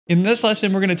In this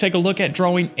lesson, we're going to take a look at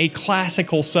drawing a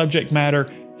classical subject matter,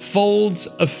 folds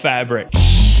of fabric.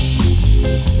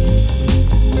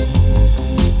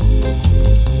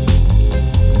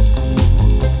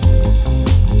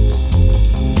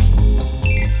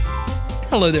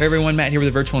 Hello there everyone, Matt here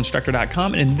with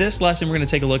thevirtualinstructor.com, and in this lesson we're going to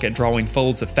take a look at drawing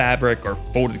folds of fabric or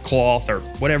folded cloth or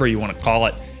whatever you want to call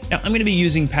it. Now I'm going to be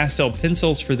using pastel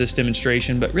pencils for this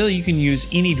demonstration, but really you can use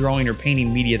any drawing or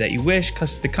painting media that you wish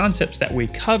because the concepts that we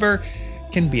cover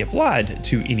can be applied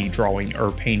to any drawing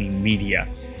or painting media.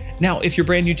 Now, if you're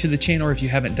brand new to the channel or if you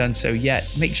haven't done so yet,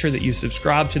 make sure that you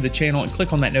subscribe to the channel and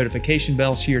click on that notification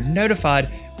bell so you're notified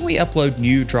when we upload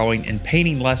new drawing and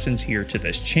painting lessons here to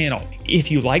this channel. If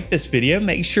you like this video,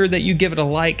 make sure that you give it a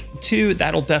like too.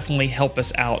 That'll definitely help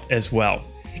us out as well.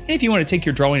 And if you want to take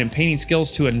your drawing and painting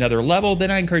skills to another level, then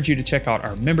I encourage you to check out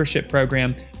our membership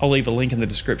program. I'll leave a link in the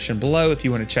description below if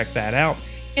you want to check that out.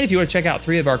 And if you want to check out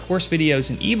 3 of our course videos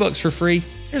and ebooks for free,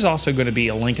 there's also going to be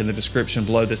a link in the description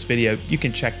below this video. You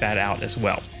can check that out as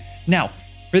well. Now,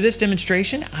 for this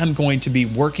demonstration, I'm going to be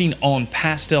working on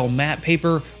pastel matte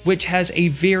paper, which has a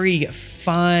very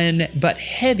fine but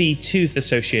heavy tooth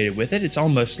associated with it. It's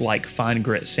almost like fine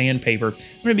grit sandpaper.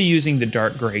 I'm going to be using the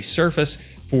dark gray surface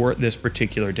for this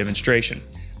particular demonstration.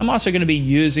 I'm also going to be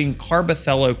using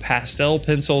Carbothello pastel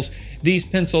pencils. These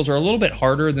pencils are a little bit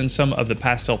harder than some of the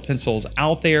pastel pencils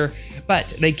out there,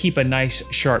 but they keep a nice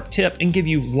sharp tip and give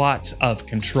you lots of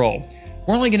control.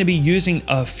 We're only going to be using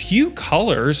a few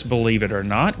colors, believe it or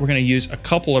not. We're going to use a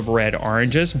couple of red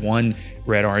oranges. One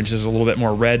red orange is a little bit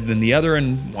more red than the other,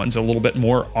 and one's a little bit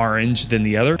more orange than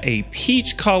the other. A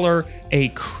peach color, a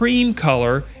cream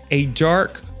color, a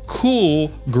dark,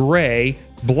 cool gray,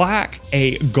 black,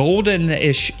 a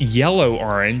golden-ish yellow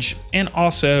orange, and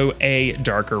also a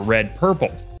darker red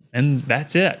purple. And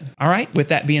that's it. All right, with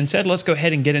that being said, let's go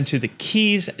ahead and get into the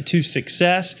keys to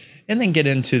success and then get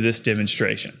into this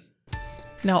demonstration.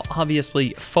 Now,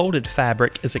 obviously, folded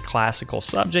fabric is a classical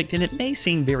subject, and it may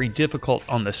seem very difficult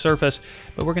on the surface,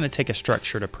 but we're going to take a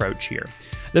structured approach here.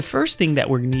 The first thing that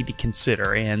we need to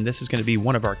consider, and this is going to be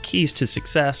one of our keys to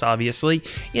success, obviously,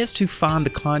 is to find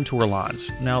the contour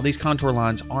lines. Now, these contour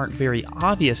lines aren't very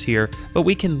obvious here, but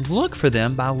we can look for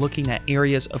them by looking at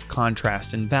areas of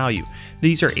contrast and value.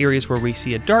 These are areas where we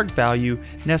see a dark value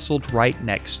nestled right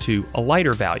next to a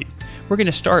lighter value. We're going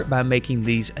to start by making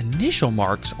these initial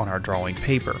marks on our drawing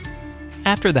paper.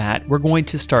 After that, we're going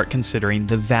to start considering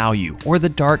the value, or the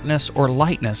darkness or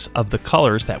lightness of the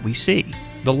colors that we see.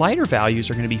 The lighter values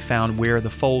are going to be found where the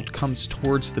fold comes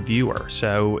towards the viewer,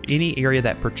 so any area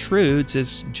that protrudes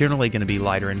is generally going to be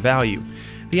lighter in value.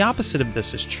 The opposite of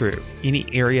this is true. Any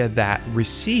area that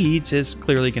recedes is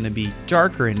clearly going to be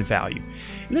darker in value.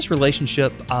 And this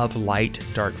relationship of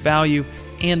light-dark value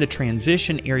and the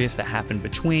transition areas that happen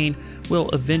between will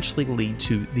eventually lead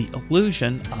to the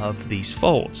illusion of these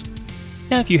folds.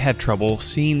 Now, if you have trouble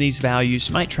seeing these values,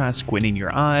 you might try squinting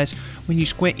your eyes. When you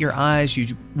squint your eyes, you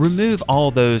remove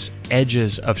all those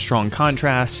edges of strong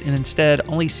contrast and instead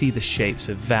only see the shapes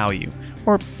of value,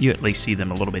 or you at least see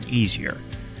them a little bit easier.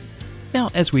 Now,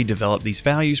 as we develop these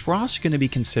values, we're also going to be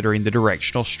considering the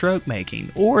directional stroke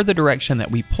making, or the direction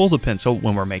that we pull the pencil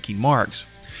when we're making marks.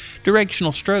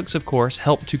 Directional strokes, of course,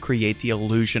 help to create the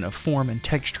illusion of form and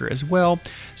texture as well,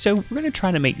 so we're going to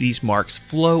try to make these marks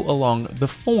flow along the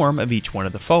form of each one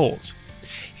of the folds.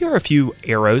 Here are a few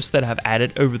arrows that I've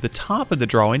added over the top of the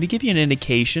drawing to give you an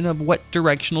indication of what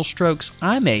directional strokes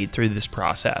I made through this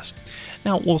process.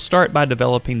 Now, we'll start by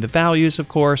developing the values, of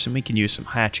course, and we can use some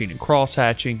hatching and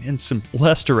cross-hatching and some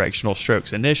less directional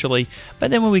strokes initially,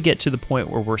 but then when we get to the point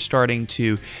where we're starting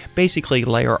to basically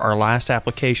layer our last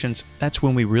applications, that's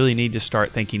when we really need to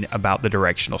start thinking about the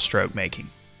directional stroke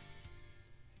making.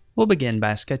 We'll begin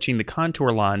by sketching the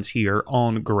contour lines here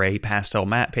on gray pastel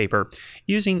matte paper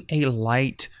using a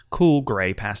light, cool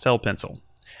gray pastel pencil.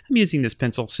 I'm using this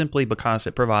pencil simply because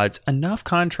it provides enough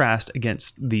contrast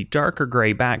against the darker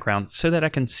gray background so that I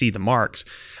can see the marks,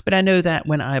 but I know that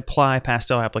when I apply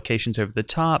pastel applications over the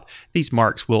top, these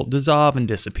marks will dissolve and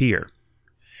disappear.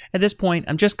 At this point,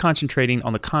 I'm just concentrating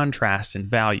on the contrast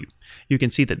and value. You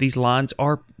can see that these lines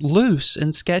are loose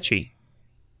and sketchy.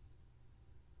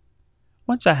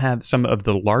 Once I have some of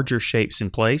the larger shapes in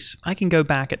place, I can go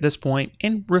back at this point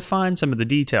and refine some of the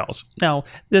details. Now,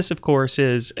 this of course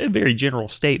is a very general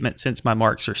statement since my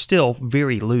marks are still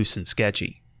very loose and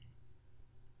sketchy.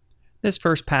 This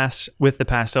first pass with the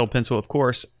pastel pencil, of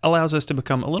course, allows us to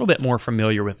become a little bit more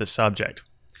familiar with the subject.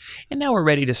 And now we're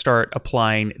ready to start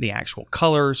applying the actual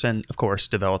colors and, of course,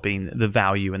 developing the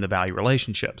value and the value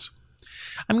relationships.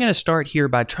 I'm going to start here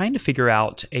by trying to figure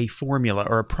out a formula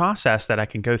or a process that I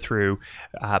can go through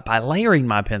by layering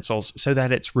my pencils so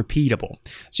that it's repeatable.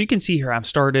 So you can see here I've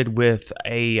started with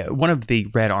one of the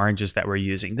red oranges that we're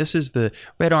using. This is the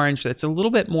red orange that's a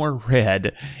little bit more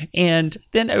red, and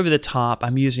then over the top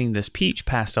I'm using this peach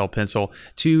pastel pencil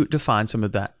to define some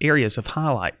of the areas of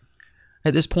highlight.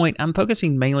 At this point, I'm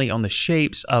focusing mainly on the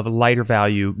shapes of lighter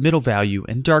value, middle value,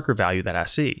 and darker value that I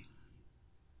see.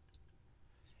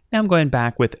 Now I'm going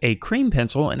back with a cream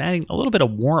pencil and adding a little bit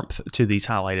of warmth to these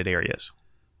highlighted areas.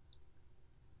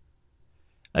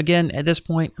 Again, at this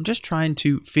point, I'm just trying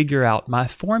to figure out my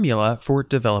formula for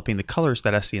developing the colors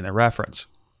that I see in the reference.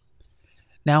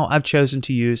 Now I've chosen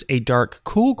to use a dark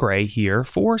cool gray here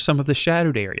for some of the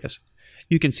shadowed areas.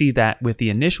 You can see that with the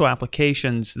initial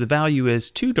applications, the value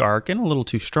is too dark and a little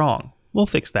too strong. We'll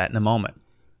fix that in a moment.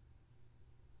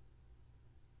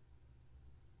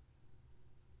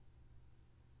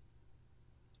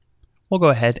 We'll go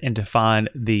ahead and define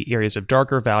the areas of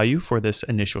darker value for this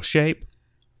initial shape.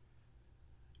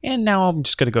 And now I'm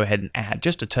just going to go ahead and add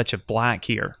just a touch of black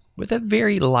here with a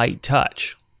very light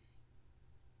touch.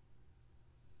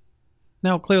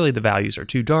 Now clearly the values are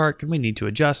too dark and we need to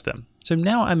adjust them. So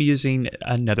now I'm using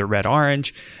another red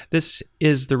orange. This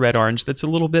is the red orange that's a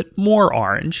little bit more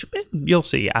orange. You'll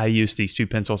see I use these two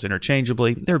pencils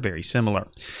interchangeably. They're very similar.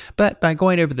 But by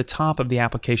going over the top of the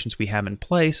applications we have in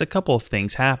place, a couple of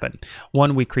things happen.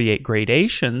 One, we create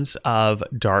gradations of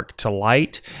dark to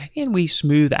light, and we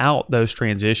smooth out those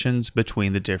transitions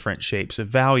between the different shapes of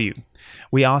value.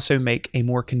 We also make a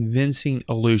more convincing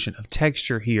illusion of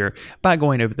texture here by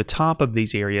going over the top of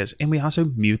these areas, and we also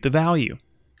mute the value.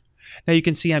 Now you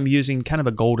can see I'm using kind of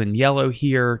a golden yellow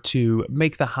here to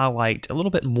make the highlight a little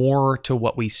bit more to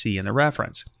what we see in the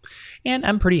reference. And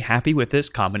I'm pretty happy with this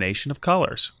combination of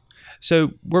colors.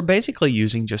 So we're basically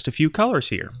using just a few colors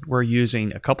here. We're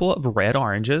using a couple of red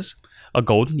oranges, a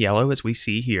golden yellow as we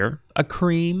see here, a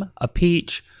cream, a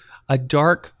peach, a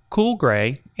dark cool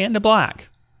gray, and a black.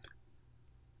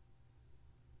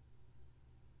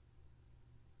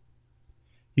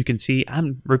 You can see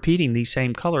I'm repeating these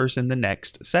same colors in the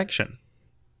next section.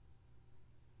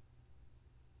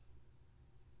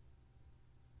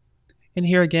 And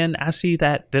here again, I see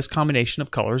that this combination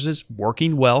of colors is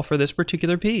working well for this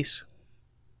particular piece.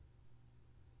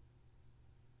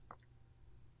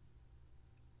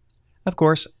 Of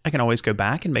course, I can always go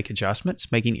back and make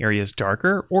adjustments, making areas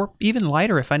darker or even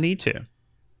lighter if I need to.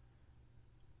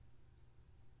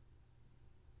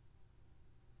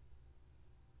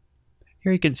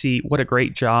 Here you can see what a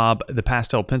great job the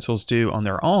pastel pencils do on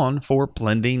their own for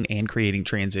blending and creating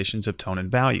transitions of tone and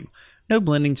value. No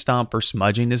blending stomp or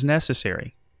smudging is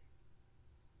necessary.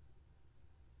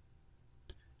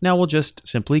 Now we'll just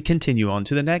simply continue on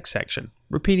to the next section,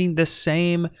 repeating the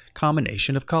same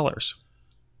combination of colors.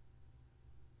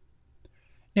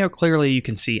 Now clearly you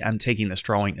can see I'm taking this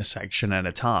drawing a section at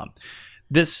a time.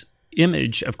 This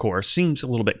image, of course, seems a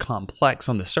little bit complex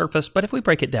on the surface, but if we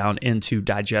break it down into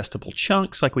digestible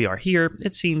chunks like we are here,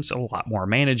 it seems a lot more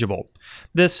manageable.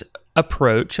 This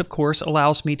approach, of course,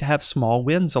 allows me to have small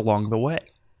wins along the way.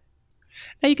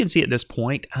 Now you can see at this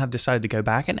point, I've decided to go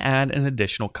back and add an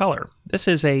additional color. This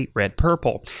is a red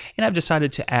purple, and I've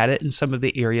decided to add it in some of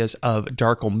the areas of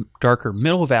darker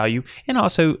middle value and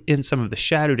also in some of the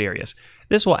shadowed areas.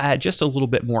 This will add just a little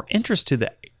bit more interest to the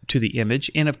image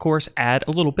and of course add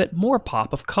a little bit more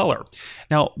pop of color.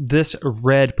 Now this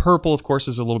red purple of course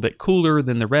is a little bit cooler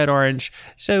than the red orange,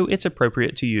 so it's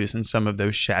appropriate to use in some of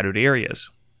those shadowed areas.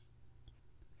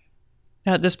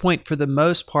 Now at this point, for the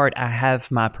most part, I have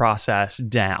my process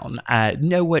down. I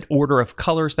know what order of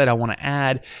colors that I want to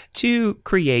add to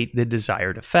create the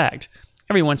desired effect.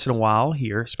 Every once in a while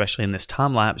here, especially in this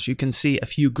time lapse, you can see a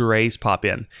few grays pop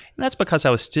in. And that's because I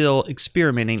was still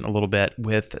experimenting a little bit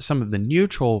with some of the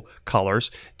neutral colors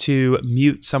to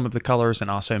mute some of the colors and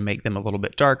also make them a little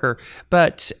bit darker.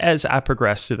 But as I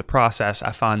progress through the process,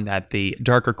 I find that the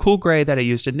darker cool gray that I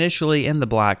used initially and the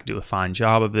black do a fine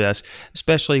job of this,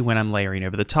 especially when I'm layering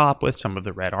over the top with some of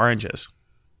the red oranges.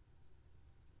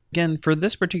 Again, for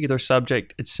this particular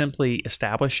subject, it's simply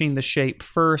establishing the shape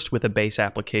first with a base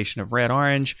application of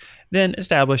red-orange, then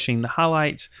establishing the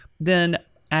highlights, then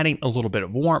adding a little bit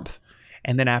of warmth,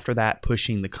 and then after that,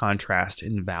 pushing the contrast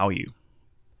in value.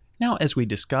 Now, as we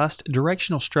discussed,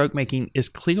 directional stroke making is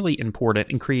clearly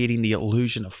important in creating the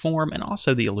illusion of form and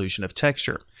also the illusion of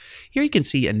texture. Here you can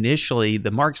see initially the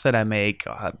marks that I make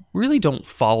really don't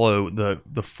follow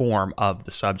the form of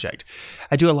the subject.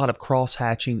 I do a lot of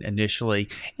cross-hatching initially,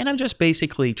 and I'm just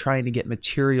basically trying to get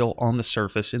material on the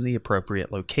surface in the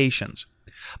appropriate locations.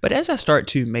 But as I start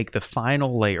to make the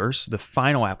final layers, the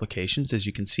final applications, as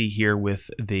you can see here with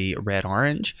the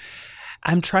red-orange,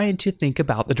 I'm trying to think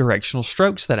about the directional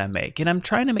strokes that I make, and I'm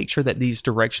trying to make sure that these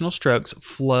directional strokes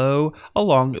flow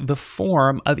along the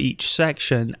form of each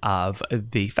section of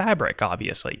the fabric,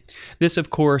 obviously. This,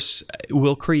 of course,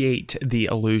 will create the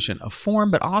illusion of form,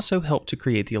 but also help to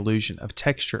create the illusion of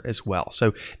texture as well.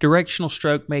 So directional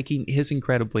stroke making is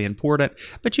incredibly important,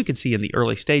 but you can see in the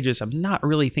early stages, I'm not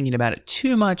really thinking about it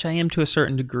too much. I am to a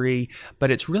certain degree,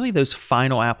 but it's really those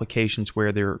final applications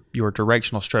where your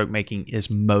directional stroke making is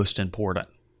most important.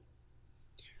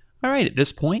 All right, at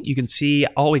this point, you can see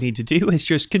all we need to do is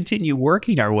just continue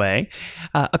working our way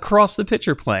across the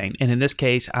picture plane. And in this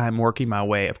case, I'm working my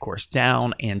way, of course,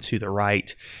 down and to the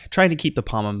right, trying to keep the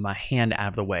palm of my hand out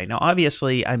of the way. Now,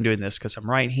 obviously, I'm doing this because I'm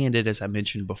right-handed, as I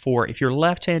mentioned before. If you're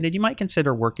left-handed, you might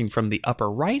consider working from the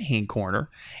upper right-hand corner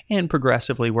and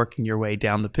progressively working your way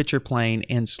down the picture plane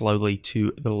and slowly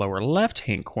to the lower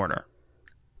left-hand corner.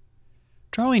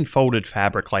 Drawing folded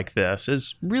fabric like this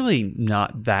is really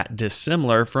not that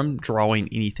dissimilar from drawing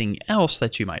anything else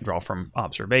that you might draw from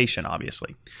observation,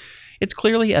 obviously. It's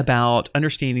clearly about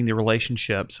understanding the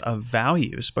relationships of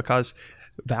values, because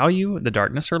value, the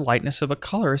darkness or lightness of a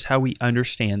color, is how we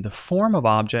understand the form of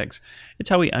objects. It's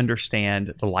how we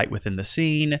understand the light within the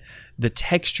scene, the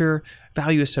texture.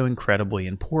 Value is so incredibly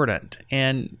important.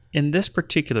 And in this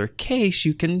particular case,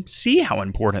 you can see how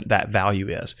important that value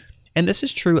is. And this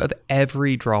is true of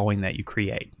every drawing that you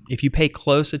create. If you pay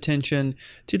close attention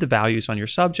to the values on your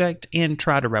subject and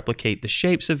try to replicate the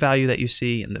shapes of value that you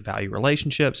see and the value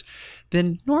relationships,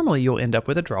 then normally you'll end up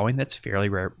with a drawing that's fairly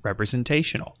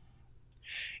representational.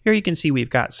 Here you can see we've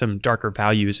got some darker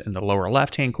values in the lower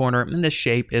left-hand corner, and this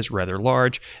shape is rather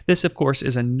large. This, of course,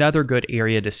 is another good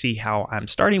area to see how I'm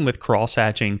starting with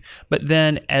cross-hatching, but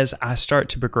then as I start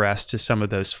to progress to some of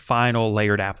those final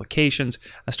layered applications,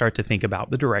 I start to think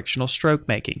about the directional stroke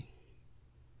making.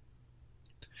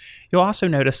 You'll also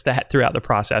notice that throughout the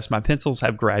process, my pencils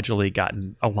have gradually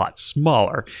gotten a lot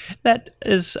smaller. That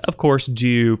is, of course,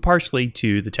 due partially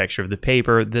to the texture of the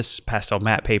paper. This pastel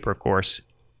matte paper, of course,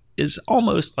 is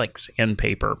almost like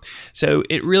sandpaper. So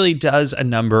it really does a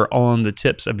number on the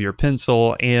tips of your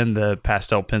pencil and the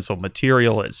pastel pencil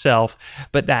material itself,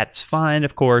 but that's fine.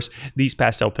 Of course, these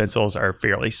pastel pencils are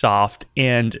fairly soft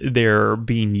and they're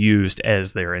being used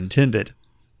as they're intended.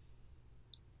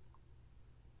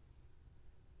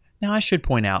 Now, I should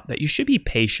point out that you should be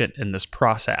patient in this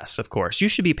process, of course. You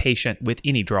should be patient with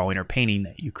any drawing or painting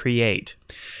that you create.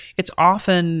 It's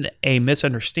often a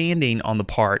misunderstanding on the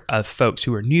part of folks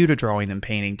who are new to drawing and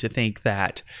painting to think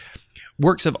that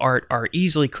works of art are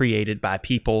easily created by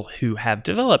people who have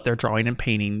developed their drawing and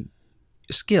painting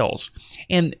skills.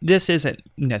 And this isn't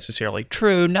necessarily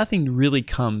true. Nothing really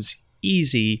comes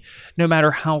easy, no matter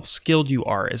how skilled you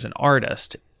are as an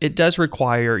artist. It does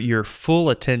require your full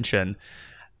attention.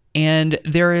 And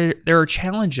there are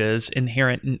challenges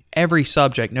inherent in every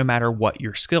subject, no matter what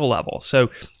your skill level.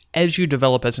 So as you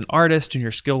develop as an artist and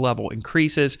your skill level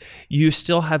increases, you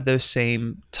still have those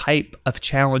same type of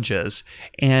challenges,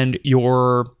 and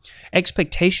your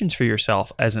expectations for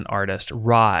yourself as an artist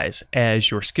rise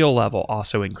as your skill level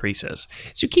also increases.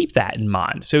 So keep that in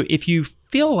mind. So if you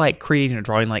feel like creating a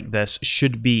drawing like this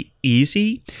should be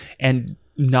easy and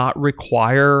not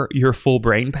require your full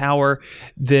brain power,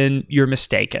 then you're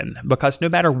mistaken, because no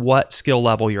matter what skill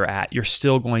level you're at, you're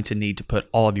still going to need to put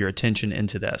all of your attention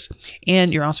into this.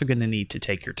 And you're also going to need to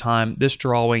take your time. This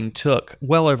drawing took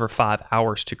well over 5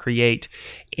 hours to create,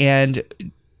 and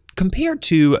compared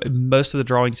to most of the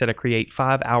drawings that I create,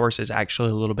 5 hours is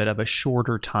actually a little bit of a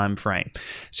shorter time frame.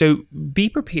 So be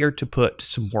prepared to put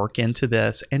some work into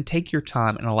this and take your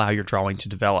time and allow your drawing to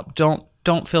develop.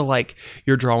 Don't feel like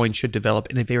your drawing should develop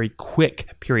in a very quick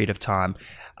period of time.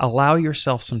 Allow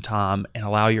yourself some time and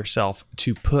allow yourself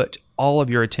to put all of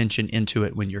your attention into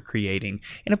it when you're creating.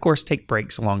 And of course, take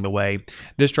breaks along the way.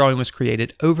 This drawing was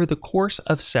created over the course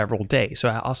of several days, so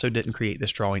I also didn't create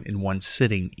this drawing in one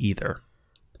sitting either.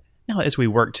 Now, as we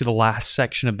work to the last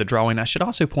section of the drawing, I should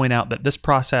also point out that this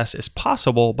process is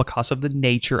possible because of the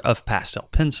nature of pastel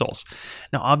pencils.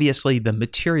 Now, obviously, the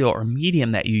material or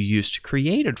medium that you use to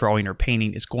create a drawing or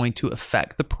painting is going to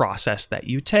affect the process that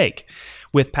you take.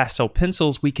 With pastel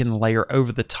pencils, we can layer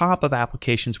over the top of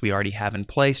applications we already have in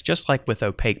place, just like with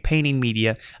opaque painting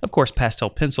media. Of course, pastel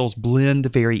pencils blend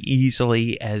very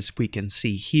easily, as we can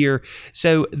see here.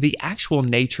 So the actual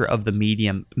nature of the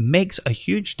medium makes a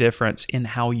huge difference in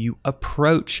how you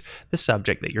approach the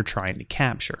subject that you're trying to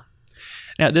capture.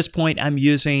 Now at this point, I'm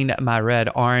using my red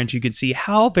orange. You can see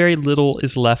how very little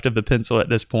is left of the pencil at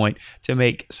this point to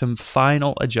make some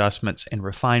final adjustments and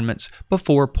refinements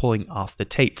before pulling off the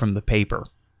tape from the paper.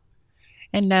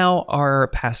 And now our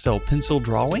pastel pencil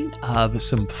drawing of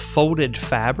some folded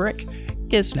fabric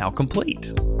is now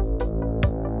complete.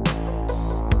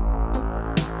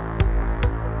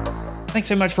 Thanks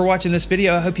so much for watching this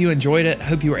video. I hope you enjoyed it. I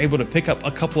hope you were able to pick up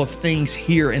a couple of things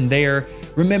here and there.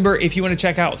 Remember, if you want to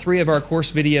check out 3 of our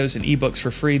course videos and ebooks for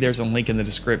free, there's a link in the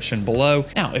description below.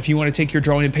 Now, if you want to take your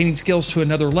drawing and painting skills to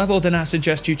another level, then I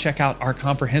suggest you check out our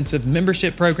comprehensive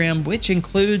membership program, which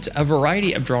includes a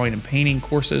variety of drawing and painting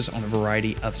courses on a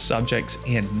variety of subjects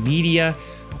and media.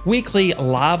 Weekly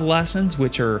live lessons,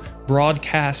 which are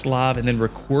broadcast live and then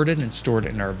recorded and stored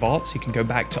in our vaults. You can go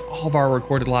back to all of our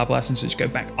recorded live lessons, which go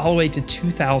back all the way to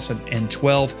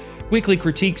 2012. Weekly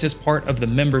critiques as part of the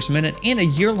Members Minute, and a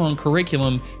year-long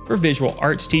curriculum for visual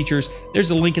arts teachers. There's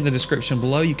a link in the description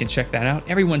below. You can check that out.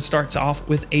 Everyone starts off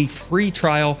with a free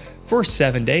trial for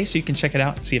 7 days, so you can check it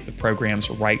out and see if the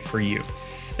program's right for you.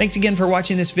 Thanks again for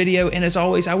watching this video, and as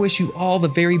always, I wish you all the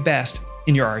very best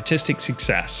in your artistic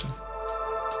success.